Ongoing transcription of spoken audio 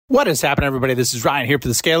What is happening, everybody? This is Ryan here for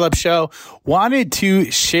the Scale Up Show. Wanted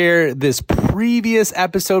to share this previous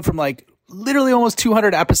episode from literally almost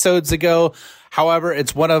 200 episodes ago. However,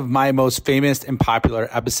 it's one of my most famous and popular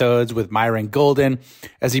episodes with Myron Golden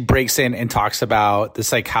as he breaks in and talks about the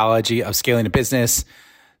psychology of scaling a business,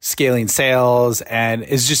 scaling sales, and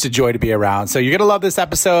it's just a joy to be around. So you're going to love this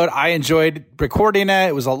episode. I enjoyed recording it.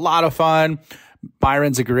 It was a lot of fun.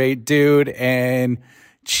 Myron's a great dude, and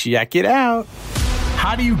check it out.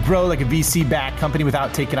 How do you grow like a VC-backed company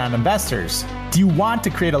without taking on investors? Do you want to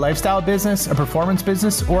create a lifestyle business, a performance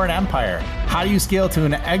business, or an empire? How do you scale to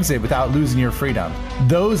an exit without losing your freedom?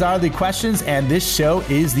 Those are the questions, and this show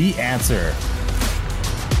is the answer.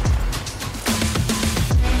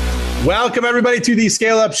 Welcome, everybody, to the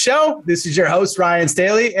Scale Up Show. This is your host, Ryan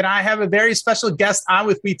Staley, and I have a very special guest on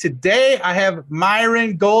with me today. I have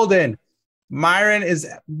Myron Golden. Myron is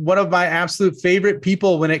one of my absolute favorite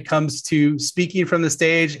people when it comes to speaking from the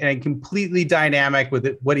stage and completely dynamic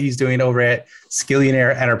with what he's doing over at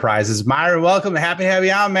Skillionaire Enterprises. Myron, welcome. Happy to have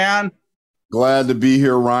you on, man. Glad to be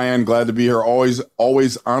here, Ryan. Glad to be here.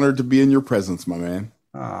 Always honored to be in your presence, my man.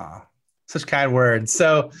 Oh, such kind words.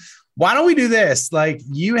 So why don't we do this?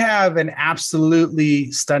 You have an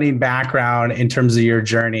absolutely stunning background in terms of your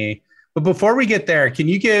journey. But before we get there, can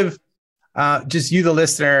you give just you, the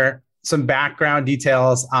listener, some background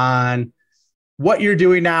details on what you're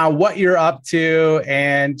doing now, what you're up to,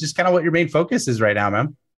 and just kind of what your main focus is right now,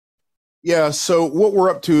 man? Yeah. So what we're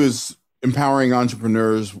up to is empowering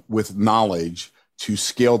entrepreneurs with knowledge to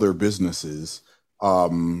scale their businesses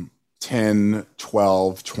 10,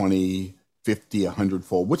 12, 20, 50,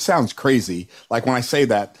 100-fold, which sounds crazy. Like when I say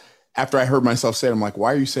that, after I heard myself say it, I'm like,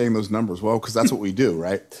 why are you saying those numbers? Well, because that's what we do,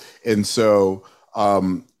 right? And so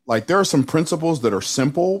there are some principles that are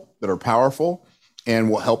simple, that are powerful, and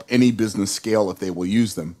will help any business scale if they will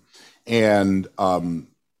use them. And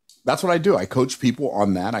that's what I do. I coach people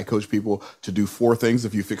on that. I coach people to do 4 things.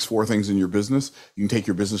 If you fix 4 things in your business, you can take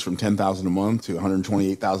your business from $10,000 a month to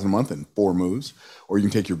 $128,000 a month in 4 moves. Or you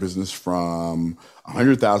can take your business from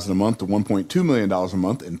 $100,000 a month to $1.2 million a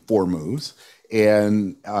month in 4 moves.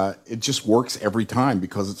 And it just works every time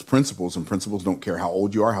because it's principles, and principles don't care how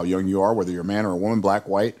old you are, how young you are, whether you're a man or a woman, black,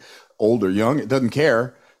 white, old or young. It doesn't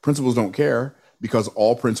care. Principles don't care because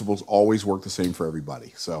all principles always work the same for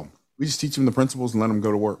everybody. So we just teach them the principles and let them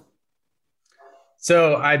go to work.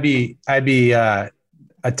 So I'd be a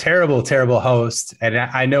terrible, terrible host, and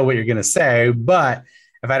I know what you're going to say, but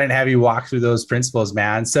if I didn't have you walk through those principles,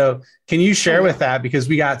 man. So can you share with that? Because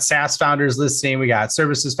we got SaaS founders listening, we got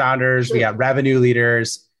services founders, we got revenue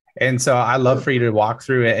leaders. And so I'd love for you to walk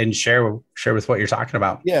through it and share with what you're talking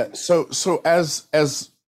about. Yeah. So as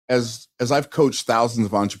I've coached thousands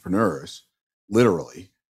of entrepreneurs,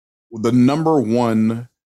 literally, the number one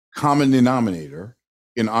common denominator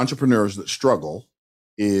in entrepreneurs that struggle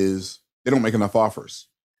is they don't make enough offers.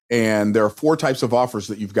 And there are 4 types of offers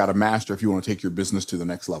that you've got to master if you want to take your business to the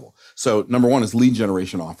next level. So number 1 is lead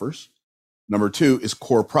generation offers. Number 2 is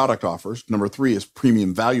core product offers. Number 3 is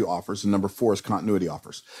premium value offers. And number 4 is continuity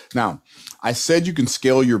offers. Now, I said you can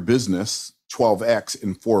scale your business 12x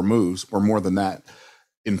in 4 moves or more than that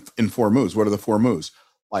in 4 moves. What are the 4 moves?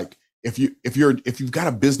 Like if you've got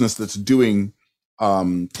a business that's doing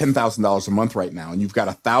 $10,000 a month right now, and you've got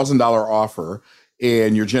a $1,000 offer,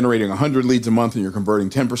 and you're generating 100 leads a month, and you're converting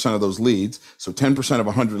 10% of those leads. So 10% of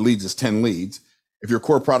 100 leads is 10 leads. If your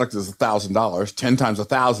core product is $1,000, 10 times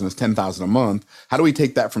 1,000 is 10,000 a month. How do we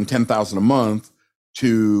take that from 10,000 a month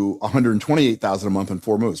to 128,000 a month in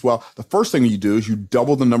 4 moves? Well, the first thing you do is you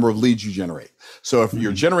double the number of leads you generate. So if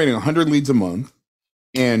you're generating 100 leads a month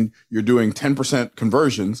and you're doing 10%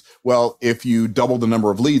 conversions, well, if you double the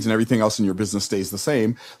number of leads and everything else in your business stays the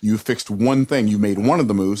same, you fixed one thing, you made one of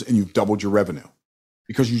the moves, and you've doubled your revenue,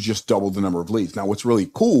 because you just doubled the number of leads. Now, what's really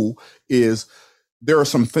cool is there are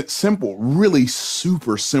some simple, really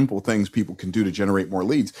super simple things people can do to generate more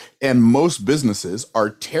leads. And most businesses are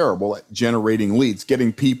terrible at generating leads,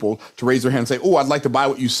 getting people to raise their hand and say, oh, I'd like to buy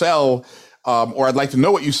what you sell, or I'd like to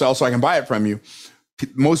know what you sell so I can buy it from you.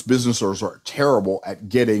 Most businesses are terrible at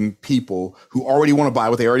getting people who already want to buy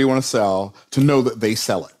what they already want to sell to know that they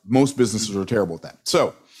sell it. Most businesses are terrible at that.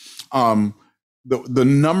 So the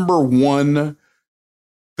number one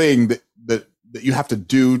thing that you have to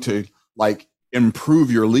do to improve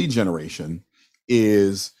your lead generation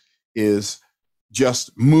is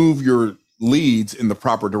just move your leads in the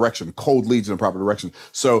proper direction, cold leads in the proper direction.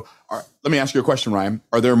 So let me ask you a question, Ryan.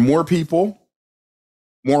 Are there more people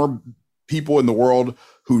in the world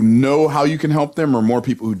who know how you can help them, or more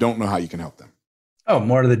people who don't know how you can help them? Oh,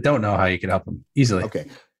 more that don't know how you can help them easily. Okay.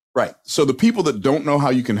 Right. So the people that don't know how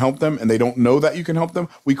you can help them and they don't know that you can help them,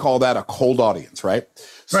 we call that a cold audience, right?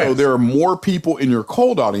 So there are more people in your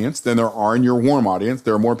cold audience than there are in your warm audience.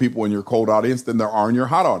 There are more people in your cold audience than there are in your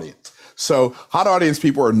hot audience. So hot audience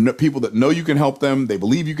people are people that know you can help them, they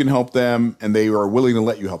believe you can help them, and they are willing to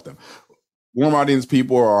let you help them. Warm audience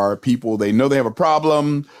people are people, they know they have a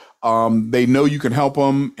problem, they know you can help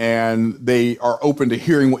them, and they are open to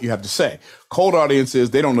hearing what you have to say. Cold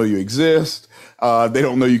audiences, they don't know you exist. They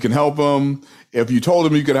don't know you can help them. If you told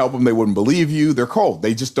them you could help them, they wouldn't believe you. They're cold.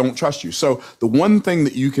 They just don't trust you. So the one thing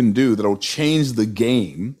that you can do that'll change the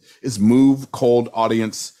game is move cold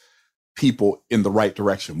audience people in the right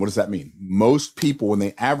direction. What does that mean? Most people, when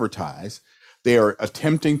they advertise, they are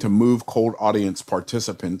attempting to move cold audience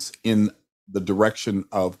participants in the direction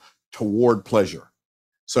of toward pleasure.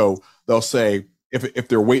 So they'll say, if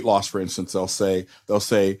they're weight loss, for instance, they'll say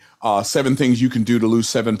 7 things you can do to lose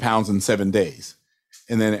 7 pounds in 7 days.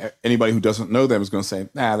 And then anybody who doesn't know them is going to say,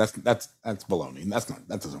 nah, that's baloney.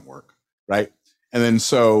 That doesn't work. Right. And then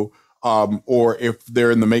or if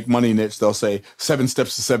they're in the make money niche, they'll say 7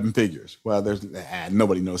 steps to 7 figures. Well,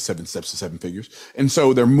 nobody knows 7 steps to 7 figures. And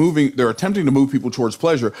so they're attempting to move people towards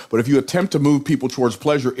pleasure. But if you attempt to move people towards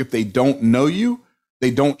pleasure, if they don't know you,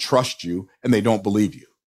 they don't trust you, and they don't believe you.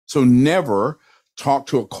 So never talk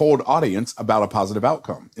to a cold audience about a positive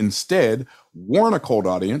outcome. Instead, warn a cold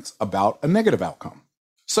audience about a negative outcome.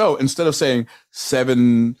 So instead of saying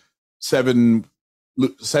seven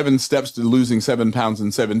steps to losing 7 pounds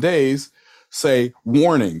in 7 days, say,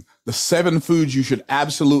 warning, the 7 foods you should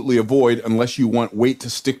absolutely avoid unless you want weight to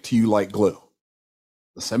stick to you like glue.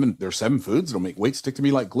 There's 7 foods that'll make weight stick to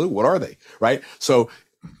me like glue. What are they? Right? So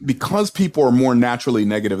because people are more naturally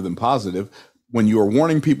negative than positive, when you are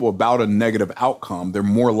warning people about a negative outcome, they're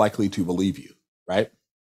more likely to believe you, right?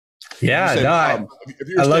 Yeah, said,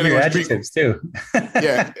 I love your adjectives too.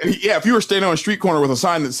 yeah. If you were standing on a street corner with a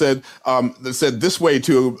sign that said this way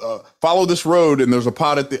to follow this road, and there's a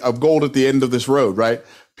pot of gold at the end of this road, right?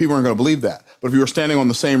 People aren't going to believe that. But if you were standing on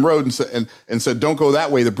the same road and said, don't go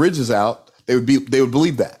that way, the bridge is out, they would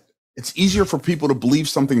believe that. It's easier for people to believe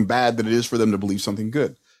something bad than it is for them to believe something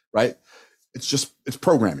good, right? It's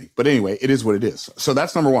programming. But anyway, it is what it is. So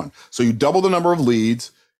that's number one. So you double the number of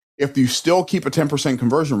leads. If you still keep a 10%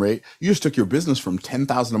 conversion rate, you just took your business from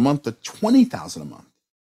 10,000 a month to 20,000 a month,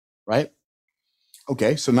 right?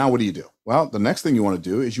 Okay, so now what do you do? Well, the next thing you want to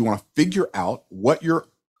do is you want to figure out what your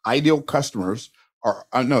ideal customers are.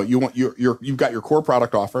 You've got your core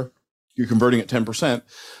product offer. You're converting at 10%.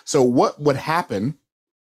 So what would happen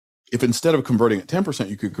if instead of converting at 10%,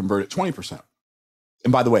 you could convert at 20%?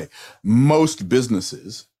 And by the way, most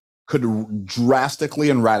businesses could drastically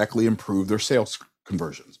and radically improve their sales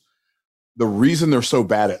conversions. The reason they're so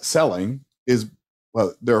bad at selling is,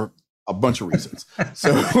 well, there are a bunch of reasons. So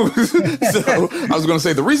I was going to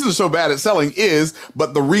say the reason they're so bad at selling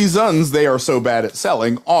but the reasons they are so bad at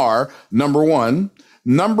selling are number one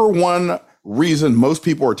reason most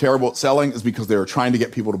people are terrible at selling is because they're trying to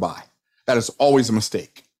get people to buy. That is always a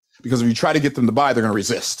mistake, because if you try to get them to buy, they're going to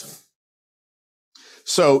resist.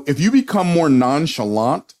 So if you become more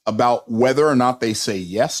nonchalant about whether or not they say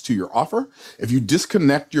yes to your offer, if you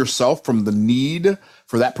disconnect yourself from the need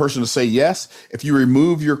for that person to say yes, if you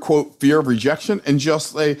remove your quote fear of rejection and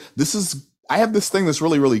just say, I have this thing that's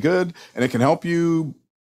really, really good and it can help you.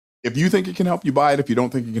 If you think it can help you, buy it. If you don't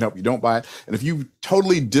think it can help you, don't buy it. And if you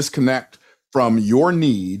totally disconnect from your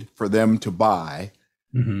need for them to buy,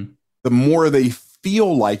 the more they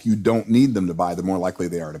feel like you don't need them to buy, the more likely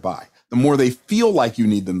they are to buy. The more they feel like you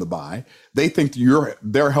need them to buy, they think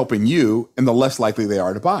they're helping you, and the less likely they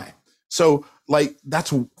are to buy. So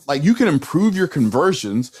you can improve your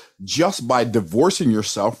conversions just by divorcing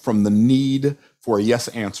yourself from the need for a yes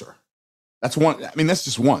answer. That's one. I mean, that's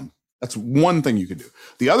just one. That's one thing you can do.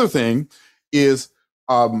 The other thing is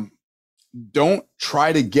don't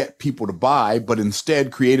try to get people to buy, but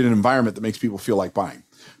instead create an environment that makes people feel like buying.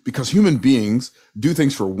 Because human beings do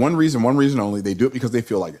things for one reason only. They do it because they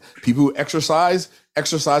feel like it. People who exercise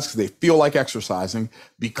because they feel like exercising,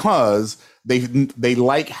 because they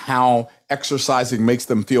like how exercising makes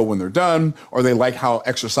them feel when they're done, or they like how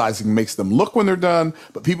exercising makes them look when they're done.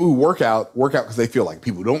 But people who work out because they feel like it.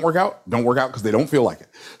 People who don't work out because they don't feel like it.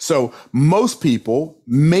 So most people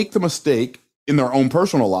make the mistake in their own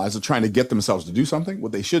personal lives of trying to get themselves to do something.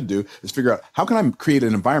 What they should do is figure out, how can I create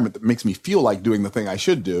an environment that makes me feel like doing the thing I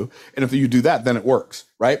should do? And if you do that, then it works,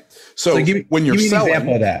 right? So when you're selling, an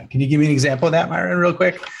example of that. Can you give me an example of that, Myron, real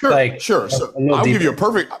quick? Sure. So I'm going to give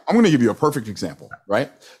you a perfect example,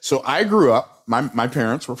 right? So I grew up, my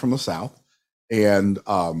parents were from the South. And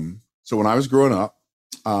so when I was growing up,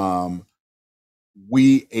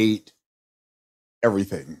 we ate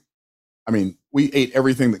everything. I mean, we ate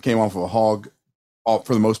everything that came off of a hog,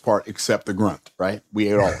 for the most part, except the grunt, right? We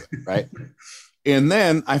ate all of it, right? And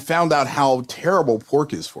then I found out how terrible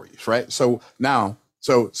pork is for you, right? So now,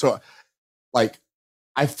 like,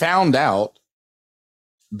 I found out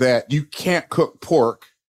that you can't cook pork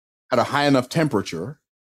at a high enough temperature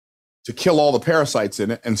to kill all the parasites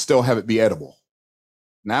in it and still have it be edible.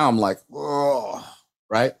 Now I'm like, oh,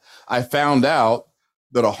 right? I found out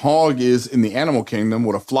that a hog is in the animal kingdom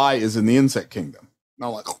what a fly is in the insect kingdom. And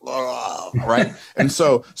I'm like, oh, right? And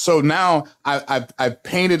so now I've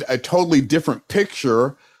painted a totally different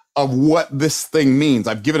picture of what this thing means.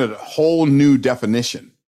 I've given it a whole new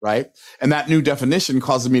definition, right? And that new definition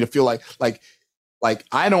causes me to feel like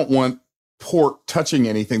I don't want pork touching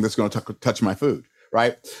anything that's going to touch my food,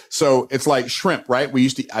 right? So it's like shrimp, right?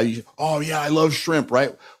 Oh yeah, I love shrimp,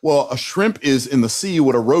 right? Well, a shrimp is in the sea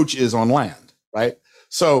what a roach is on land, right?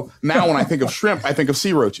 So now when I think of shrimp, I think of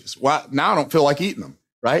sea roaches. Well, now I don't feel like eating them,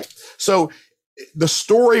 right? So the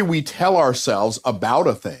story we tell ourselves about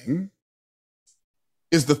a thing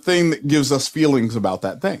is the thing that gives us feelings about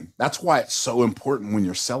that thing. That's why it's so important when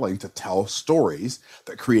you're selling to tell stories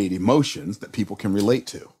that create emotions that people can relate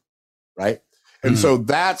to, right? And so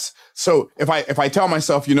if I tell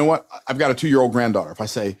myself, you know what, I've got a 2-year-old granddaughter. If I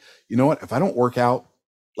say, you know what, if I don't work out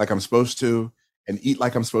like I'm supposed to and eat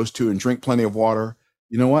like I'm supposed to and drink plenty of water,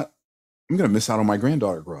 you know what, I'm going to miss out on my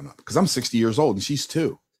granddaughter growing up because I'm 60 years old and she's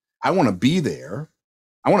 2. I want to be there.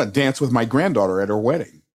 I want to dance with my granddaughter at her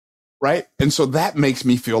wedding, right? And so that makes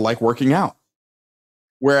me feel like working out.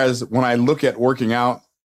 Whereas when I look at working out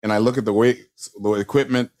and I look at the weights, the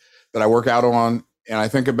equipment that I work out on, and I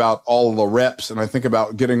think about all of the reps, and I think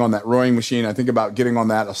about getting on that rowing machine, I think about getting on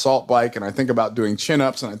that assault bike, and I think about doing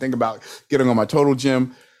chin-ups, and I think about getting on my total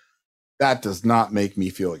gym, that does not make me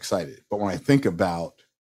feel excited. But when I think about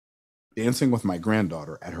dancing with my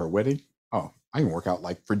granddaughter at her wedding, oh, I can work out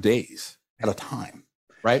like for days at a time,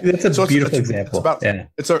 right? That's a beautiful example.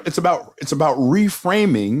 It's about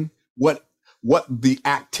reframing what the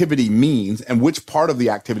activity means and which part of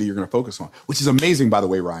the activity you're going to focus on, which is amazing, by the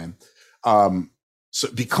way, Ryan. So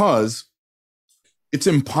because it's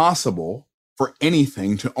impossible for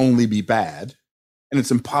anything to only be bad, and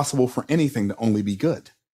it's impossible for anything to only be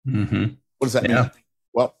good. Mm-hmm. What does that mean?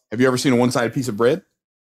 Well, have you ever seen a one-sided piece of bread?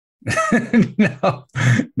 No.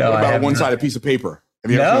 What about a one-sided piece of paper?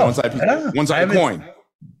 Have you ever seen a one-sided coin?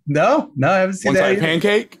 No, I haven't seen that. One-sided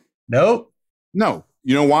pancake? Nope. No.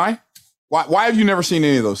 You know why? Why have you never seen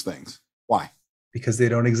any of those things? Why? Because they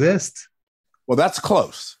don't exist. Well, that's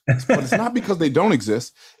close. But it's not because they don't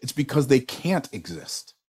exist. It's because they can't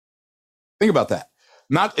exist. Think about that.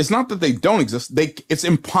 It's not that they don't exist. It's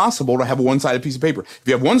impossible to have a one-sided piece of paper. If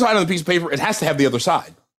you have one side on the piece of paper, it has to have the other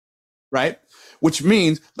side, right? Which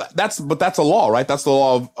means that's a law, right? That's the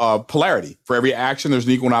law of polarity. For every action, there's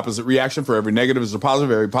an equal and opposite reaction. For every negative, there's a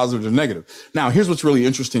positive. Every positive, there's a negative. Now, here's what's really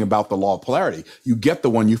interesting about the law of polarity. You get the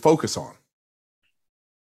one you focus on,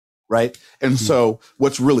 right? And so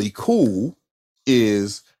what's really cool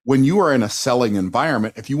is when you are in a selling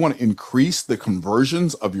environment, if you want to increase the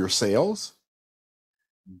conversions of your sales,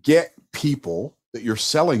 get people that you're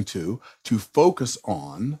selling to focus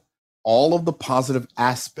on all of the positive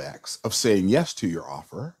aspects of saying yes to your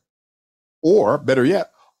offer, or better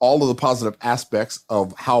yet, all of the positive aspects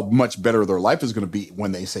of how much better their life is going to be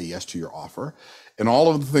when they say yes to your offer, and all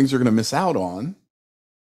of the things they're going to miss out on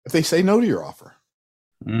if they say no to your offer.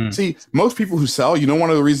 See, most people who sell, one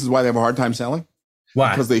of the reasons why they have a hard time selling?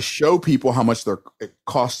 Why? Because they show people how much it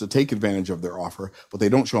costs to take advantage of their offer, but they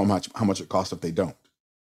don't show them how much it costs if they don't.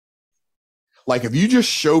 Like if you just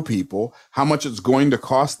show people how much it's going to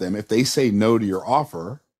cost them if they say no to your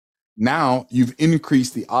offer, now you've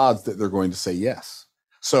increased the odds that they're going to say yes.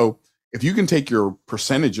 So if you can take your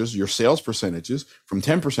percentages, your sales percentages from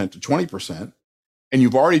 10% to 20%, and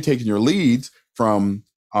you've already taken your leads from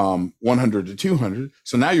 100 to 200.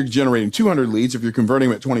 So now you're generating 200 leads. If you're converting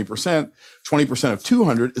them at 20% of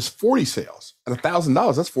 200 is 40 sales. At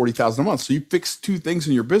 $1,000, that's $40,000 a month. So you fix 2 things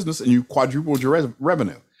in your business and you quadrupled your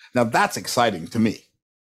revenue. Now that's exciting to me.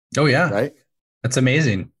 Oh yeah. Right. That's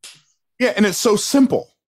amazing. Yeah. And it's so simple.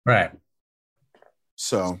 Right.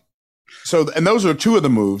 So, and those are 2 of the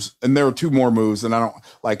moves, and there are 2 more moves. And I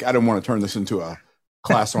don't want to turn this into a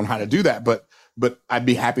class on how to do that, but I'd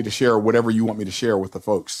be happy to share whatever you want me to share with the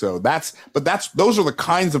folks. So those are the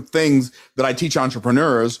kinds of things that I teach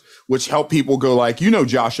entrepreneurs, which help people go like,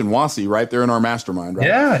 Josh and Wasi, right? They're in our mastermind, right?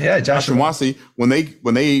 Yeah. Josh and Wasi,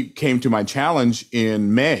 when they came to my challenge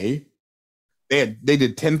in May, they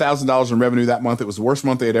did $10,000 in revenue that month. It was the worst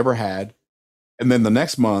month they had ever had. And then the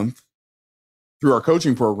next month, through our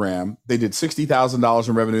coaching program, they did $60,000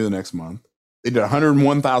 in revenue the next month. They did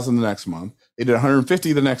 101,000 the next month. They did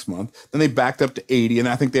 150 the next month. Then they backed up to 80. And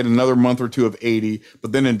I think they had another month or two of 80.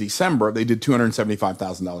 But then in December, they did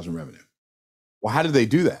 $275,000 in revenue. Well, how did they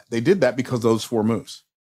do that? They did that because of those 4 moves.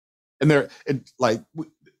 And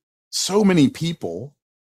so many people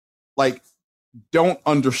like don't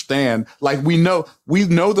understand. Like we know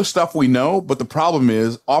the stuff we know, but the problem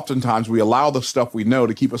is oftentimes we allow the stuff we know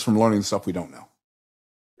to keep us from learning the stuff we don't know.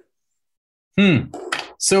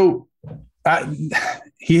 So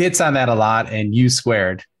he hits on that a lot in U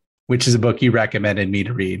Squared, which is a book you recommended me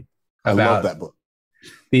to read. I love that book.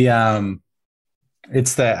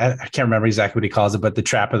 It's I can't remember exactly what he calls it, but the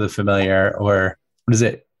trap of the familiar, or what is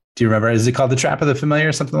it? Do you remember? Is it called the trap of the familiar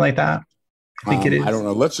or something like that? I think it is. I don't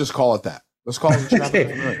know. Let's just call it that. Let's call it the trap of the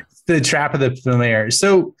familiar. The trap of the familiar.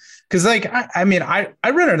 So, because like, I mean, I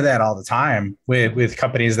run into that all the time with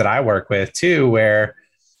companies that I work with too, where,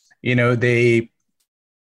 you know, they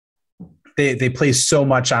place so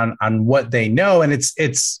much on what they know. And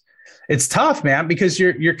it's tough, man, because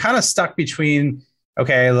you're kind of stuck between,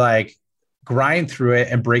 okay, like grind through it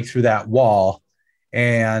and break through that wall.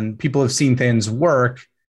 And people have seen things work,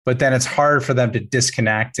 but then it's hard for them to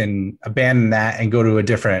disconnect and abandon that and go to a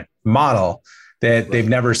different model that they've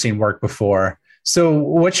never seen work before. So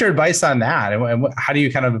what's your advice on that? And how do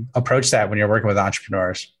you kind of approach that when you're working with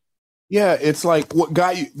entrepreneurs? Yeah, it's like what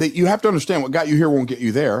got you, that you have to understand what got you here won't get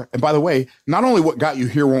you there. And by the way, not only what got you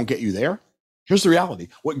here won't get you there, here's the reality.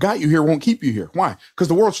 What got you here won't keep you here. Why? Because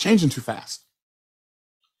the world's changing too fast.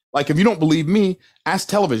 Like if you don't believe me, ask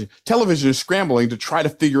television. Television is scrambling to try to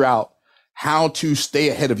figure out how to stay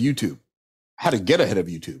ahead of YouTube, how to get ahead of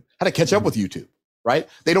YouTube, how to catch up with YouTube, right?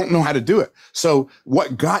 They don't know how to do it. So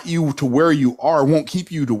what got you to where you are won't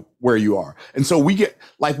keep you to where you are. And so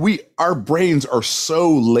our brains are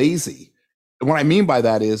so lazy. And what I mean by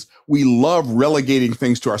that is we love relegating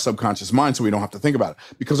things to our subconscious mind so we don't have to think about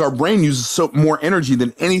it, because our brain uses more energy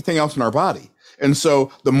than anything else in our body. And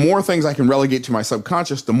so the more things I can relegate to my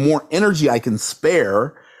subconscious, the more energy I can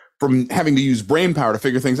spare from having to use brain power to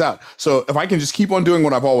figure things out. So if I can just keep on doing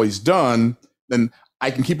what I've always done, then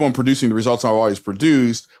I can keep on producing the results I've always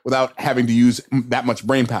produced without having to use that much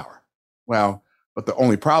brain power. Well, but the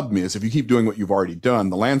only problem is if you keep doing what you've already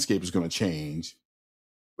done, the landscape is going to change,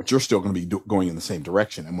 but you're still going to be going in the same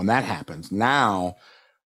direction. And when that happens, now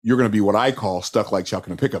you're going to be what I call stuck like Chuck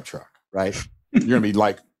in a pickup truck, right? You're going to be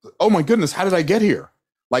like, oh my goodness, how did I get here?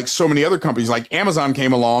 Like so many other companies, like Amazon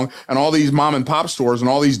came along and all these mom and pop stores and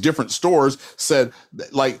all these different stores said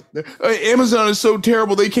like, Amazon is so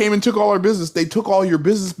terrible. They came and took all our business. They took all your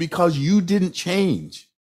business because you didn't change.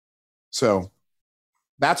 So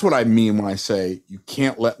that's what I mean when I say you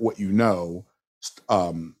can't let what you know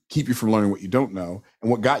keep you from learning what you don't know. And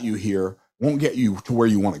what got you here won't get you to where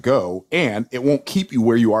you want to go. And it won't keep you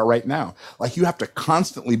where you are right now. Like you have to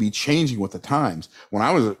constantly be changing with the times. When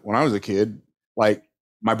I was a kid, like,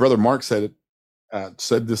 my brother Mark said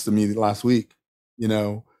this to me last week. You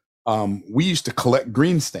know, we used to collect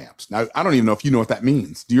green stamps. Now, I don't even know if you know what that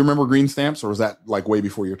means. Do you remember green stamps, or was that like way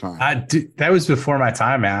before your time? That was before my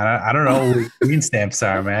time, man. I don't know what green stamps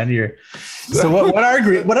are, man. So what are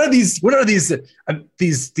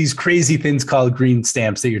these crazy things called green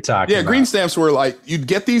stamps that you're talking about? Yeah, green stamps were like you'd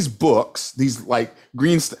get these books, these like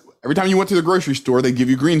every time you went to the grocery store, they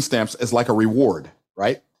give you green stamps as like a reward,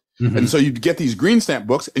 right? Mm-hmm. And so you'd get these green stamp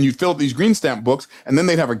books and you'd fill up these green stamp books, and then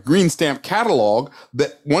they'd have a green stamp catalog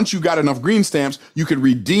that once you got enough green stamps, you could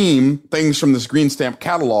redeem things from this green stamp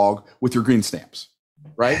catalog with your green stamps,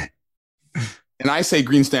 right? And I say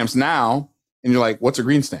green stamps now, and you're like, what's a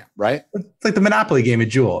green stamp, right? It's like the Monopoly game at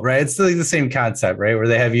Jewel, right? It's like the same concept, right? Where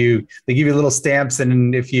they give you little stamps,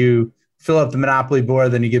 and if you fill up the Monopoly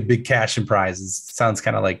board, then you get big cash and prizes. It sounds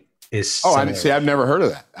kind of like I've never heard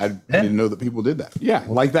of that. I didn't know that people did that. Yeah,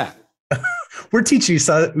 like that. We're teaching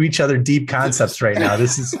each other deep concepts right now.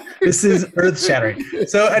 This is earth shattering.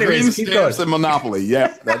 So, anyways, green keep stamps going. and Monopoly.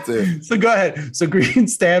 Yeah, that's it. So go ahead. So green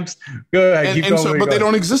stamps. Go ahead. Keep going. But they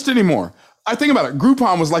don't exist anymore. I think about it.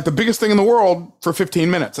 Groupon was like the biggest thing in the world for 15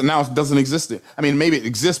 minutes, and now it doesn't exist. I mean, maybe it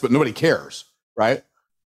exists, but nobody cares, right?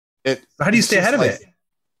 How do you stay ahead of it?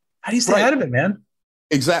 How do you stay ahead of it, man?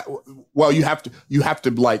 Exactly. Well, you have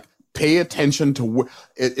to like pay attention to.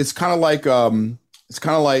 It's kind of like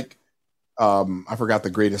I forgot the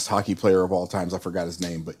greatest hockey player of all times. I forgot his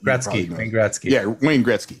name, but Wayne Gretzky. Yeah, Wayne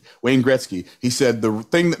Gretzky. He said the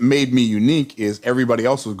thing that made me unique is everybody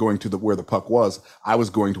else was going to where the puck was. I was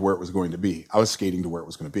going to where it was going to be. I was skating to where it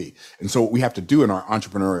was going to be. And so what we have to do in our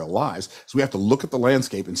entrepreneurial lives is we have to look at the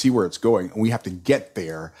landscape and see where it's going, and we have to get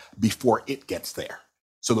there before it gets there.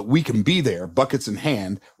 so that we can be there, buckets in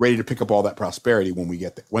hand, ready to pick up all that prosperity when we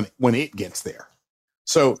get there, when it gets there.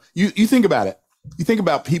 So you think about it. You think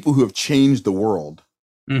about people who have changed the world.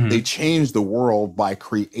 Mhm. They changed the world by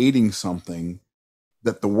creating something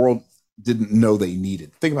that the world didn't know they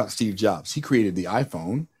needed. Think about Steve Jobs. He created the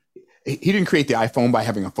iPhone. He didn't create the iPhone by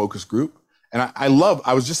having a focus group. And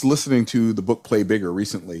I was just listening to the book Play Bigger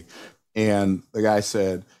recently. And the guy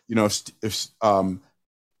said, if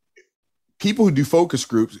people who do focus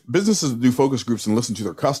groups, businesses that do focus groups and listen to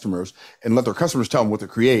their customers and let their customers tell them what to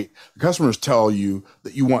create, the customers tell you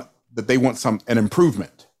that they want an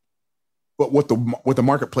improvement. But what the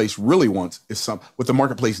marketplace really wants is what the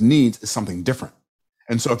marketplace needs is something different.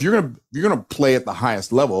 And so if you're gonna play at the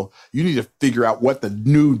highest level, you need to figure out what the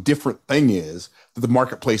new different thing is that the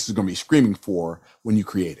marketplace is going to be screaming for when you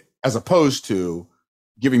create it, as opposed to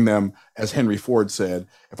giving them, as Henry Ford said,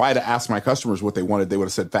 if I had to ask my customers what they wanted, they would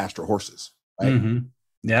have said faster horses. Right? Mm-hmm.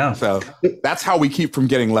 Yeah. So that's how we keep from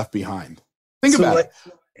getting left behind. Think about it.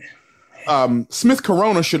 Smith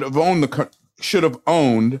Corona should have owned the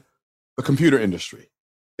computer industry.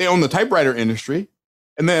 They own the typewriter industry,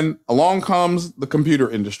 and then along comes the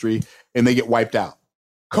computer industry, and they get wiped out.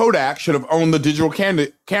 Kodak should have owned the digital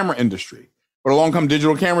camera industry, but along come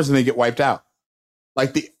digital cameras, and they get wiped out.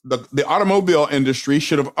 Like the automobile industry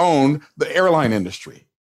should have owned the airline industry.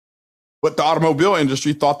 But the automobile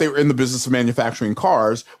industry thought they were in the business of manufacturing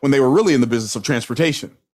cars when they were really in the business of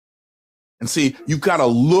transportation. And see, you've got to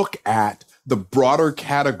look at the broader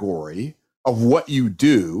category of what you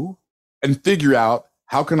do and figure out,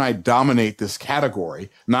 how can I dominate this category?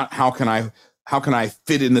 Not how can I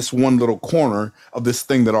fit in this one little corner of this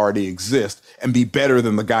thing that already exists and be better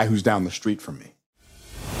than the guy who's down the street from me.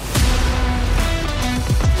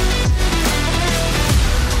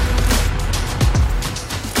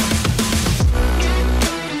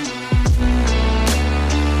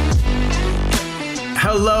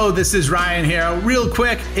 Hello, this is Ryan here. Real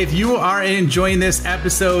quick, if you are enjoying this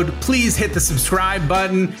episode, please hit the subscribe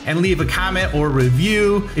button and leave a comment or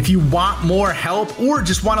review. If you want more help or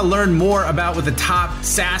just want to learn more about what the top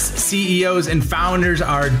SaaS CEOs and founders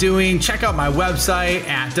are doing, check out my website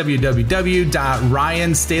at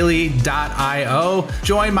www.ryanstaley.io.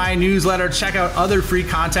 Join my newsletter, check out other free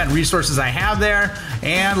content resources I have there,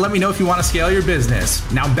 and let me know if you want to scale your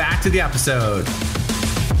business. Now back to the episode.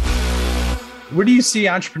 Where do you see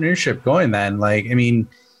entrepreneurship going then? We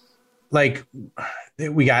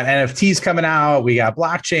got NFTs coming out, we got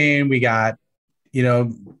blockchain, we got, I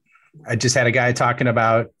just had a guy talking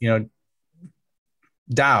about, DAO,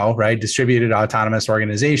 right? Distributed autonomous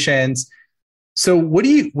organizations. So where do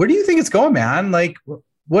you think it's going, man? Like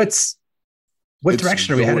what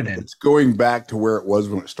direction are we headed in? It's going back to where it was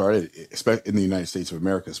when it started, especially in the United States of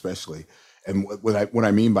America, especially. And what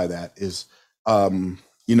I mean by that is,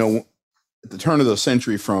 at the turn of the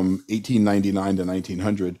century, from 1899 to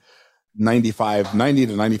 1900, 90 to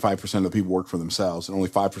 95% of the people worked for themselves, and only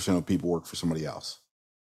 5% of people worked for somebody else.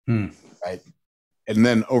 Right. And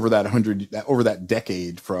then over that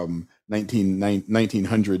decade, from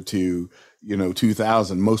 1900 to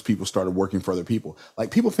 2000, most people started working for other people. Like,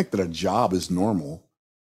 people think that a job is normal.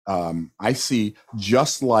 I see,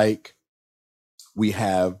 just like we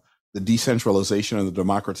have the decentralization and the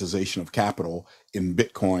democratization of capital in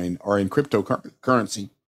Bitcoin or in cryptocurrency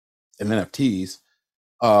and NFTs,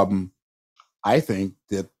 I think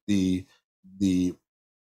that the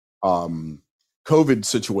COVID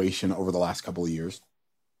situation over the last couple of years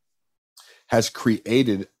has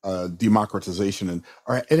created a democratization,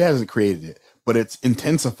 or it hasn't created it, but it's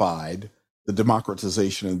intensified the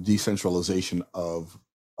democratization and decentralization of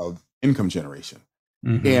income generation.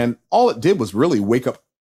 Mm-hmm. And all it did was really wake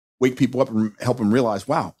people up and help them realize,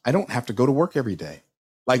 wow, I don't have to go to work every day.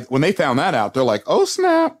 Like, when they found that out, they're like, oh,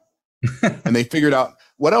 snap. And they figured out,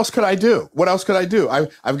 what else could I do?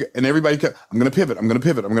 And everybody kept, I'm going to pivot.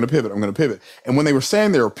 And when they were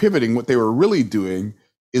saying they were pivoting, what they were really doing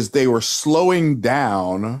is they were slowing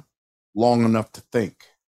down long enough to think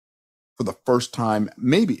for the first time,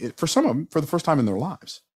 maybe for some of them, for the first time in their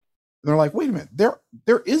lives. And they're like, wait a minute, there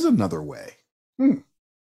is another way.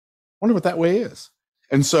 Wonder what that way is.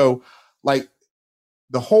 And so, like,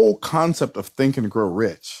 the whole concept of Think and Grow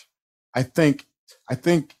Rich, I think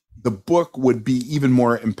the book would be even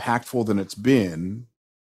more impactful than it's been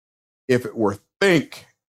if it were Think !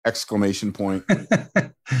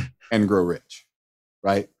 And Grow Rich,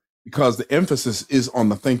 right? Because the emphasis is on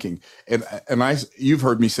the thinking. And you've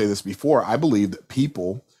heard me say this before. I believe that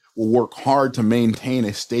people will work hard to maintain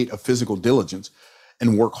a state of physical diligence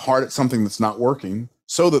and work hard at something that's not working,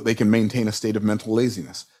 so that they can maintain a state of mental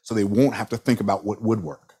laziness, so they won't have to think about what would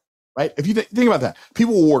work. right? If you think about that,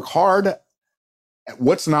 people will work hard at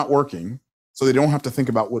what's not working so they don't have to think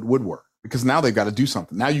about what would work, because now they've got to do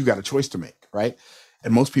something. Now you've got a choice to make, right?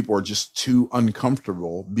 And most people are just too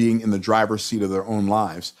uncomfortable being in the driver's seat of their own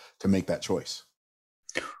lives to make that choice.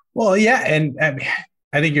 Well, yeah. And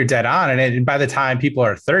I think you're dead on. And by the time people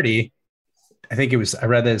are 30, I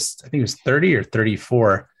read this, I think it was 30 or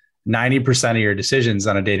 34, 90% of your decisions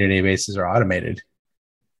on a day-to-day basis are automated.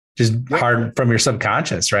 Just hard from your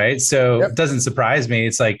subconscious, right? So It doesn't surprise me.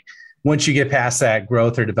 It's like once you get past that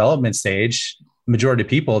growth or development stage, the majority of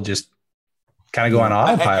people just kind of go on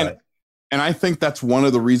autopilot. And I think that's one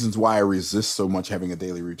of the reasons why I resist so much having a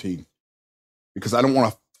daily routine, because I don't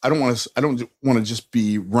want to just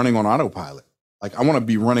be running on autopilot. Like I want to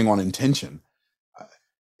be running on intention.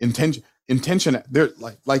 Intention. There,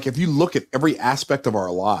 like if you look at every aspect of our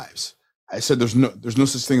lives, I said there's no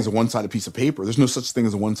such thing as a one-sided piece of paper. There's no such thing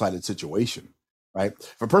as a one-sided situation, right?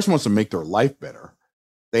 If a person wants to make their life better,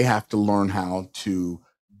 they have to learn how to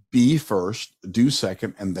be first, do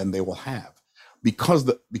second, and then they will have.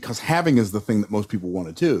 Because having is the thing that most people want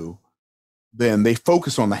to do, then they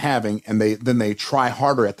focus on the having, and then they try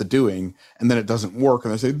harder at the doing, and then it doesn't work,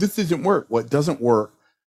 and they say, this doesn't work. Well, it doesn't work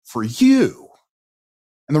for you.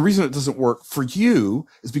 And the reason it doesn't work for you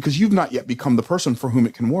is because you've not yet become the person for whom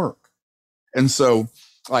it can work. And so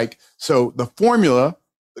the formula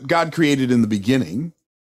that God created in the beginning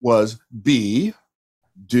was be,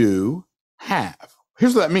 do, have.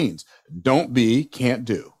 Here's what that means. Don't be, can't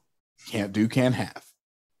do. Can't do, can't have.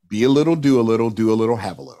 Be a little, do a little,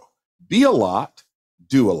 have a little. Be a lot,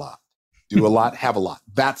 do a lot. Do a lot, have a lot.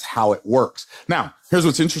 That's how it works. Now, here's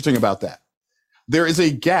what's interesting about that. There is a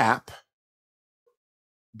gap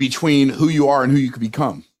between who you are and who you could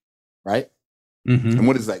become, right? Mm-hmm. And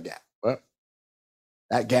what is that gap? Well,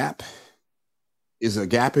 that gap is a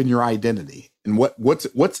gap in your identity. And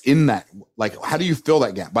what's in that? Like, how do you fill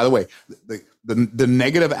that gap? By the way, the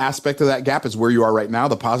negative aspect of that gap is where you are right now.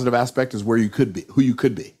 The positive aspect is where you could be, who you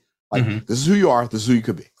could be. Like, This is who you are. This is who you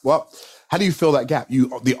could be. Well, how do you fill that gap?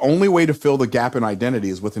 The only way to fill the gap in identity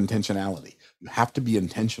is with intentionality. You have to be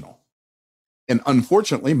intentional. And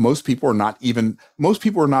unfortunately, most people are not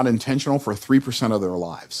intentional for 3% of their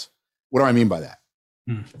lives. What do I mean by that?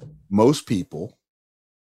 Most people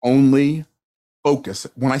only focus.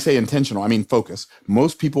 When I say intentional, I mean focus.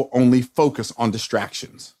 Most people only focus on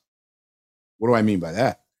distractions. What do I mean by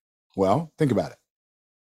that? Well, think about it.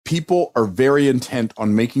 People are very intent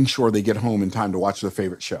on making sure they get home in time to watch their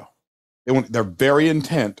favorite show. They're very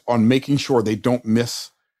intent on making sure they don't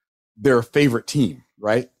miss their favorite team,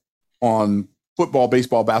 right? On football,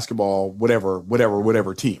 baseball, basketball,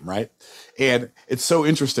 whatever team, right? And it's so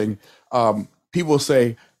interesting. People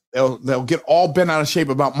say they'll get all bent out of shape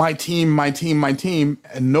about my team,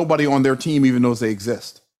 and nobody on their team even knows they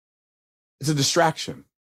exist. It's a distraction.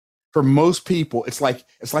 For most people, it's like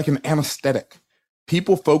an anesthetic.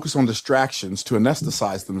 People focus on distractions to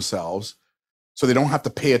anesthetize themselves so they don't have to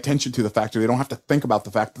pay attention to the fact, or they don't have to think about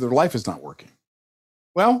the fact that their life is not working.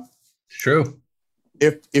 Well, true.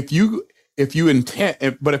 If you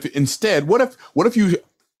intend, but if instead, what if you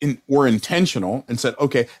were intentional and said,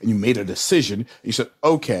 okay, and you made a decision, and you said,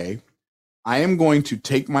 okay, I am going to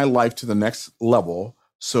take my life to the next level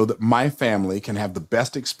so that my family can have the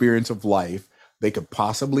best experience of life they could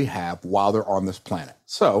possibly have while they're on this planet.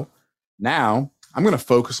 So now I'm going to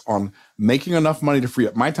focus on making enough money to free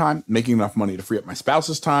up my time, making enough money to free up my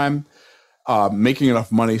spouse's time, making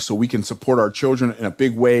enough money so we can support our children in a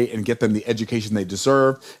big way and get them the education they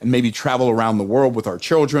deserve, and maybe travel around the world with our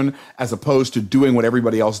children, as opposed to doing what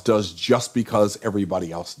everybody else does just because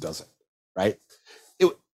everybody else does it, right?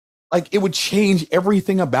 It would change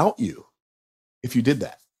everything about you if you did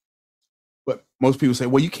that. But most people say,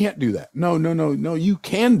 well, you can't do that. No, you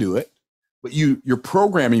can do it, but your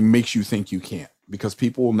programming makes you think you can't, because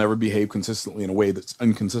people will never behave consistently in a way that's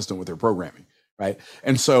inconsistent with their programming. Right.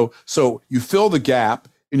 And so you fill the gap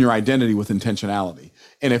in your identity with intentionality.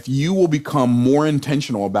 And if you will become more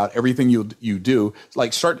intentional about everything you do,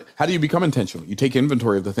 how do you become intentional? You take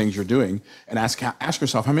inventory of the things you're doing and ask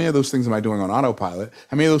yourself, how many of those things am I doing on autopilot?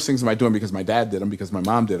 How many of those things am I doing because my dad did them, because my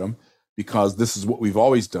mom did them, because this is what we've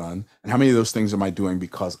always done? And how many of those things am I doing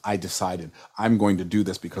because I decided I'm going to do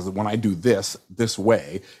this, because when I do this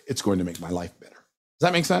way, it's going to make my life better? Does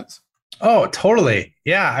that make sense? Oh, totally.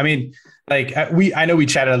 Yeah. I mean, I know we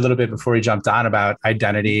chatted a little bit before we jumped on about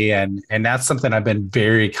identity, and that's something I've been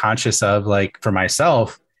very conscious of, like, for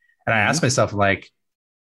myself. And I ask myself, like,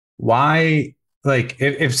 why, like,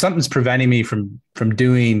 if something's preventing me from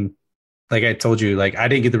doing like I told you, like I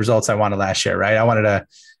didn't get the results I wanted last year, right? I wanted a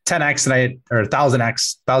 10x or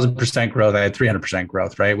 1000% growth. I had 300%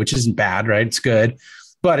 growth, right? Which isn't bad, right? It's good,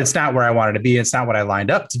 but it's not where I wanted to be. It's not what I lined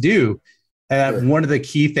up to do. And one of the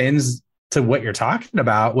key things to what you're talking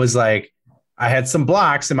about was like, I had some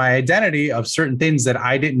blocks in my identity of certain things that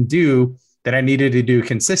I didn't do that I needed to do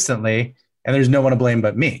consistently. And there's no one to blame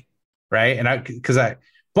but me. Right.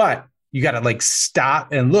 But you got to like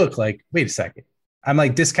stop and look like, wait a second. I'm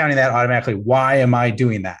like discounting that automatically. Why am I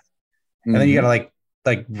doing that? And then you got to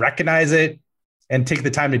like recognize it and take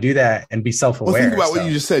the time to do that and be self-aware. Well, think about what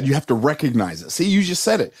you just said. You have to recognize it. See, you just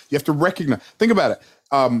said it. You have to recognize. Think about it.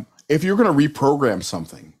 If you're going to reprogram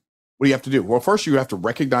something, what do you have to do? Well, first you have to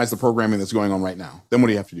recognize the programming that's going on right now. Then what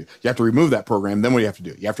do you have to do? You have to remove that program. Then what do you have to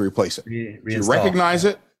do? You have to replace it. So you recognize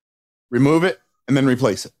it, remove it, and then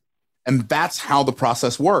replace it. And that's how the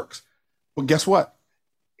process works. But guess what?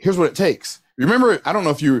 Here's what it takes. Remember, I don't know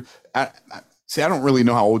if you see, I don't really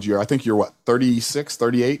know how old you are. I think you're what, 36,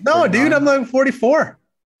 38? No, 39? Dude, I'm like 44.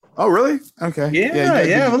 Oh, really? Okay.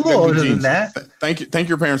 Yeah, I'm a little older than that. Thank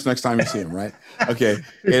your parents next time you see them, right? Okay.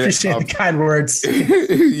 Appreciate the kind words.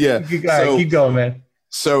 Yeah. Keep going, man.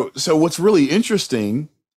 So what's really interesting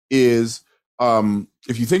is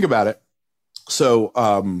if you think about it,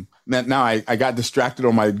 now I got distracted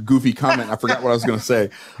on my goofy comment. I forgot what I was going to say.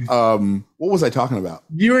 What was I talking about?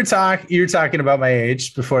 You were talking about my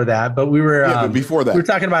age before that, but we were but before that, we were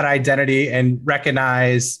talking about identity and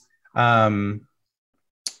recognize,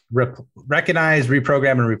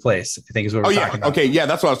 reprogram, and replace. I think is what we're talking about. Okay, yeah,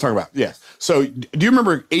 that's what I was talking about. Yes. So, do you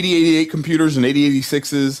remember 8088 computers and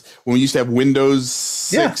 8086s when we used to have Windows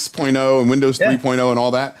 6.0 and Windows 3.0 and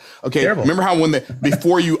all that? Okay, terrible. Remember how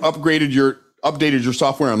before you updated your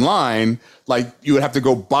software online, like you would have to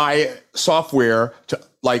go buy software to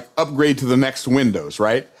like upgrade to the next Windows,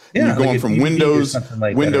 right? Yeah, you're going from Windows,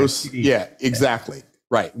 exactly.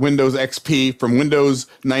 Right. Windows XP, from Windows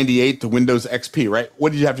 98 to Windows XP, right?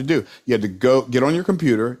 What did you have to do? You had to go get on your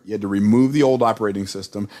computer, you had to remove the old operating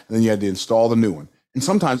system, and then you had to install the new one. And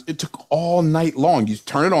sometimes it took all night long. You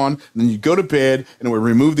turn it on, and then you go to bed, and it would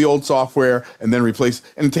remove the old software and then replace,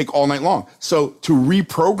 and it'd take all night long. So to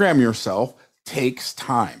reprogram yourself takes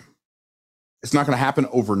time. It's not going to happen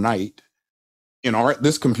overnight in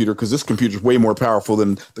this computer, because this computer is way more powerful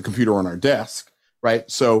than the computer on our desk,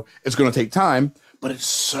 right? So it's going to take time. But it's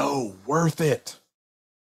so worth it.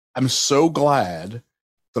 I'm so glad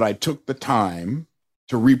that I took the time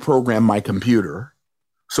to reprogram my computer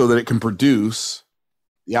so that it can produce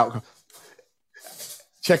the outcome.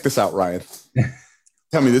 Check this out, Ryan.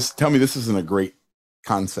 Tell me this isn't a great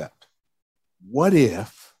concept. What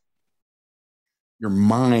if your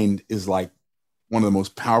mind is like one of the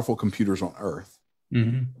most powerful computers on earth?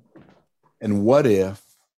 Mm-hmm. And what if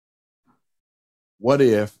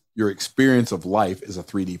your experience of life is a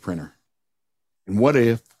 3D printer? And what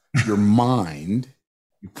if your mind,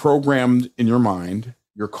 you programmed in your mind,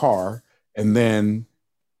 your car, and then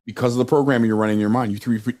because of the programming you're running in your mind, you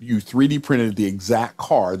 3D printed the exact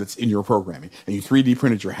car that's in your programming, and you 3D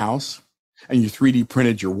printed your house, and you 3D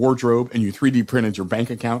printed your wardrobe, and you 3D printed your bank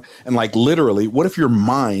account. And like literally, what if your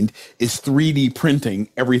mind is 3D printing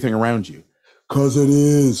everything around you? 'Cause it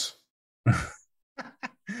is.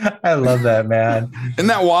 I love that, man. Isn't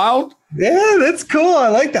that wild? Yeah, that's cool. I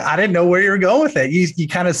like that. I didn't know where you were going with it. You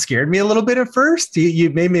kind of scared me a little bit at first. You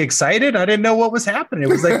made me excited. I didn't know what was happening. It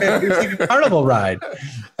was like a carnival ride.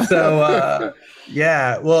 So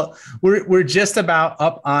yeah, well, we're just about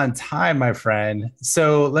up on time, my friend.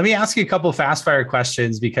 So let me ask you a couple fast fire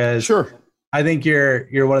questions, because sure. I think you're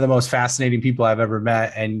one of the most fascinating people I've ever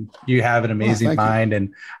met, and you have an amazing mind.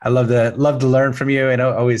 And I love to learn from you and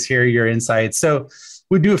always hear your insights. So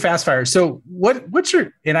we do a fast fire. So what's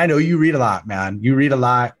your, and I know you read a lot, man. You read a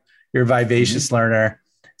lot. You're a vivacious learner.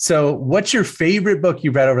 So what's your favorite book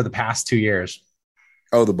you've read over the past 2 years?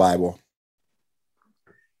 Oh, the Bible.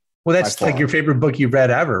 Well, that's like your favorite book you've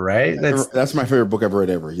read ever, right? That's my favorite book I've read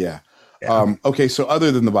ever. Yeah. Okay. So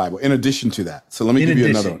other than the Bible, in addition to that, so let me give you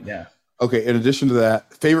another one. Yeah. Okay. In addition to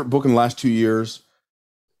that, favorite book in the last 2 years,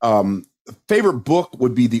 favorite book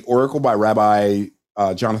would be The Oracle by Rabbi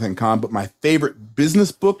Jonathan Cahn, but my favorite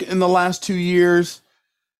business book in the last 2 years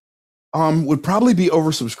would probably be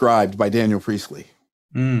Oversubscribed by Daniel Priestley.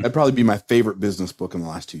 That'd probably be my favorite business book in the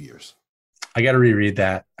last 2 years. I got to reread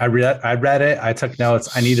that. I read it. I took notes.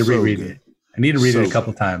 I need to reread it. I need to read it a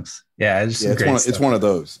couple times. Yeah, it's one of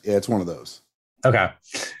those. Yeah, it's one of those. Okay,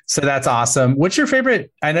 so that's awesome. What's your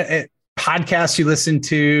favorite podcast you listen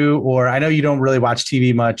to? Or I know you don't really watch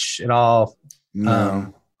TV much at all.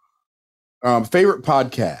 No. Favorite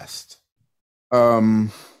podcast.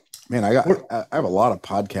 Man, I have a lot of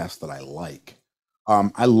podcasts that I like.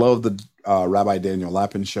 I love the Rabbi Daniel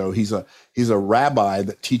Lapin show. He's a rabbi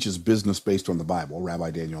that teaches business based on the Bible.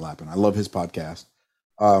 Rabbi Daniel Lapin. I love his podcast.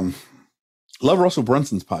 Love Russell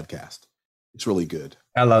Brunson's podcast. It's really good.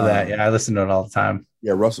 I love that. Yeah, I listen to it all the time.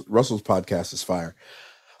 Yeah, Russell's podcast is fire.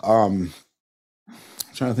 I'm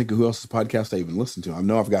trying to think of who else's podcast I even listen to. I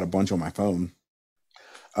know I've got a bunch on my phone.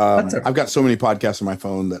 I've got so many podcasts on my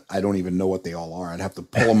phone that I don't even know what they all are. I'd have to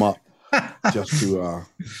pull them up just to.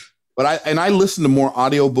 But I listen to more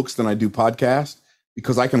audiobooks than I do podcasts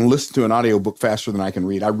because I can listen to an audiobook faster than I can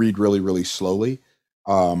read. I read really, really slowly.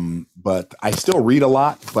 But I still read a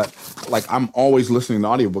lot, but like I'm always listening to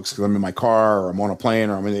audiobooks because I'm in my car or I'm on a plane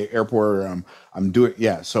or I'm in the airport or I'm doing,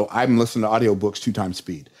 yeah. So I'm listening to audiobooks 2 times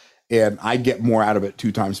speed and I get more out of it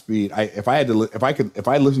 2 times speed. If I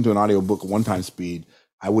listened to an audiobook at 1 time speed,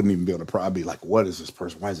 I wouldn't even be able to I'd be like, what is this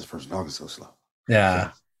person? Why is this person talking so slow?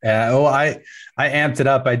 Yeah. So, yeah. Well, I amped it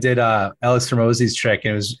up. I did Ellis Hormozi's trick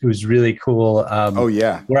and it was really cool. Oh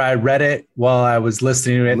yeah. Where I read it while I was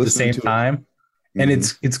listening to it at the same time. And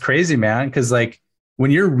it's crazy, man. Cause like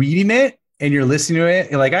when you're reading it and you're listening to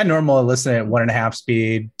it, like I normally listen at 1.5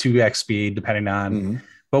 speed, 2x speed, depending on,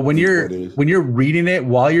 but when you're reading it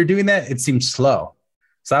while you're doing that, it seems slow.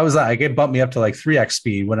 So I was like, it bumped me up to like 3x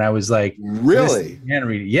speed when I was like, really? And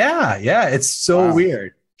reading. Yeah. It's so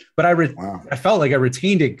weird, but I felt like I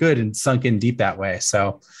retained it good and sunk in deep that way.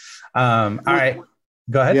 So, all right,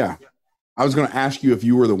 go ahead. Yeah. I was going to ask you if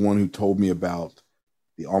you were the one who told me about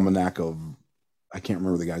the almanac of, I can't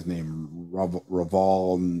remember the guy's name,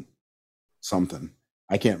 Raval something.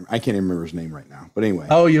 I can't even remember his name right now. But anyway,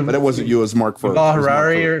 but it wasn't you. It was Mark Firth. Naval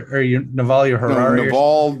Harari or Naval Harari?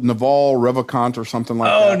 No, Naval Revacant or something like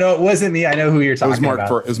that. Oh no, it wasn't me. I know who you're talking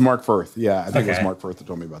about. It was Mark Firth. Yeah, I think it was Mark Firth that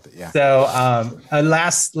told me about that. Yeah. So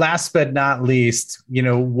last but not least,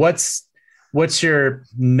 what's your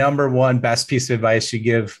number one best piece of advice you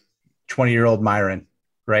give 20-year-old Myron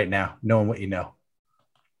right now, knowing what you know?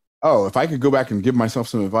 Oh, if I could go back and give myself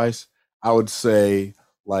some advice, I would say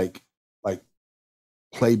like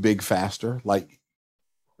play big faster. Like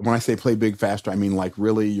when I say play big faster, I mean like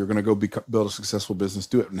really you're going to go build a successful business.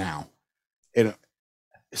 Do it now. And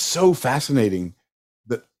it's so fascinating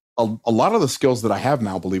that a lot of the skills that I have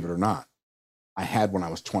now, believe it or not, I had when I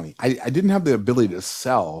was 20. I didn't have the ability to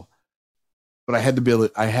sell, but I had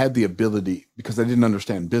the ability because I didn't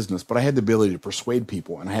understand business, but I had the ability to persuade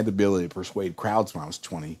people and I had the ability to persuade crowds when I was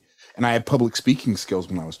 20. And I had public speaking skills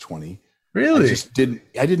when I was 20. Really?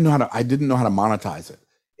 I didn't know how to monetize it.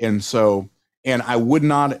 And so, and I would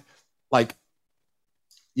not I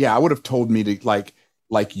would have told me to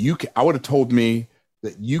I would have told me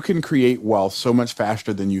that you can create wealth so much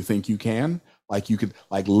faster than you think you can. Like you could,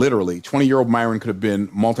 like literally 20-year-old Myron could have been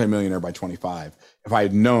multimillionaire by 25 if I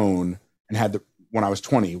had known and had when I was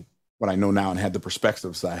 20, what I know now and had the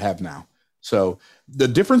perspectives that I have now. So the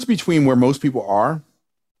difference between where most people are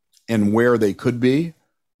and where they could be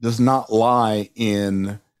does not lie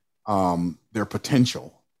in their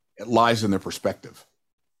potential. It lies in their perspective.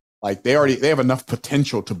 Like they have enough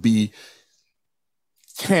potential to be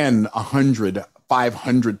 10, 100,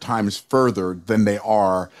 500 times further than they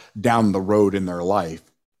are down the road in their life,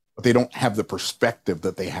 but they don't have the perspective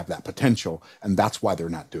that they have that potential. And that's why they're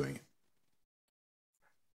not doing it.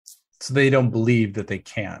 So they don't believe that they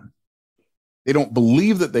can. They don't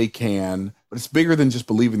believe that they can, but it's bigger than just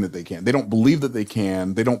believing that they can. They don't believe that they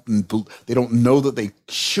can. They don't know that they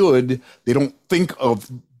should. They don't think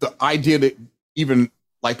of the idea to even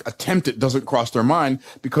like attempt it doesn't cross their mind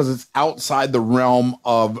because it's outside the realm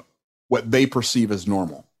of what they perceive as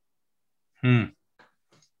normal.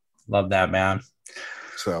 Love that, man.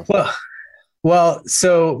 So well,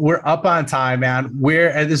 so we're up on time, man.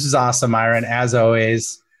 This is awesome, Myron, as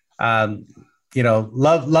always.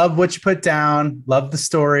 Love what you put down, love the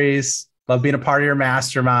stories, love being a part of your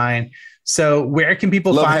mastermind. So where can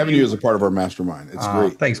people find having you as a part of our mastermind? It's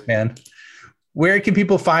great. Thanks, man. Where can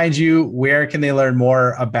people find you? Where can they learn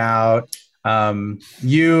more about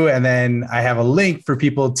you? And then I have a link for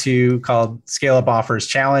people called Scale Up Offers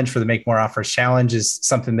Challenge for the Make More Offers Challenge is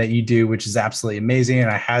something that you do, which is absolutely amazing. And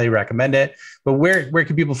I highly recommend it. But where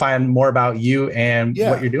can people find more about you and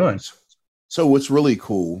what you're doing? So what's really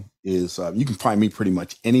cool is you can find me pretty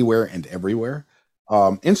much anywhere and everywhere.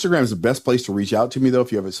 Instagram is the best place to reach out to me, though.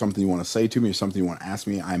 If you have something you want to say to me or something you want to ask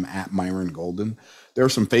me, I'm at Myron Golden. There are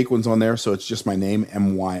some fake ones on there, so it's just my name,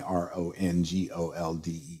 MYRONGOLDEN.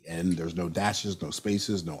 There's no dashes, no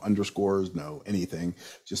spaces, no underscores, no anything,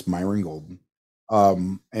 just Myron Golden.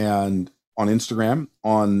 And on Instagram,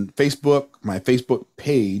 on Facebook, my Facebook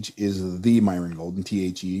page is The Myron Golden,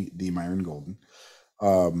 THE, The Myron Golden.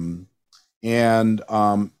 And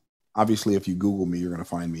obviously, if you Google me, you're going to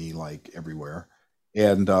find me like everywhere.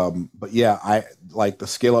 And but yeah, I like the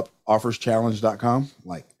scaleupofferschallenge.com.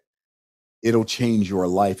 Like, it'll change your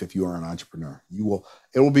life if you are an entrepreneur.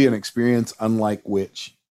 It will be an experience unlike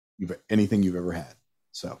anything you've ever had.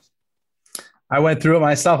 So I went through it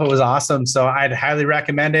myself. It was awesome. So I'd highly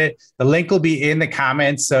recommend it. The link will be in the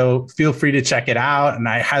comments, so feel free to check it out. And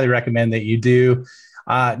I highly recommend that you do.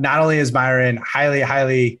 Not only is Myron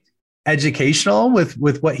highly educational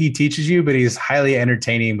with what he teaches you, but he's highly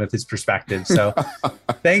entertaining with his perspective. So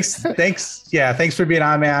thanks. Yeah. Thanks for being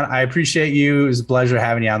on, man. I appreciate you. It was a pleasure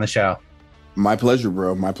having you on the show. My pleasure,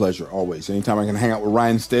 bro. My pleasure. Always. Anytime I can hang out with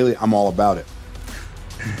Ryan Staley, I'm all about it.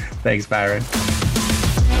 Thanks, Myron.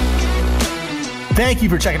 Thank you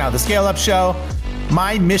for checking out the Scale Up Show.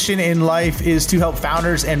 My mission in life is to help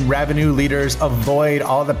founders and revenue leaders avoid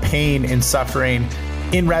all the pain and suffering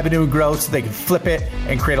in revenue growth so they can flip it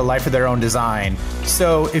and create a life of their own design.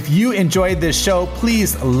 So if you enjoyed this show,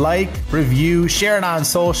 please like, review, share it on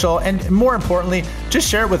social, and more importantly, just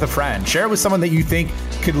share it with a friend. Share it with someone that you think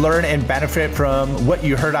could learn and benefit from what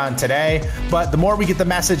you heard on today. But the more we get the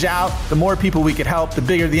message out, the more people we could help, the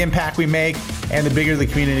bigger the impact we make, and the bigger the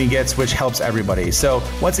community gets, which helps everybody. So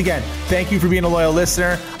once again, thank you for being a loyal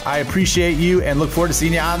listener. I appreciate you and look forward to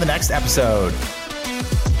seeing you on the next episode.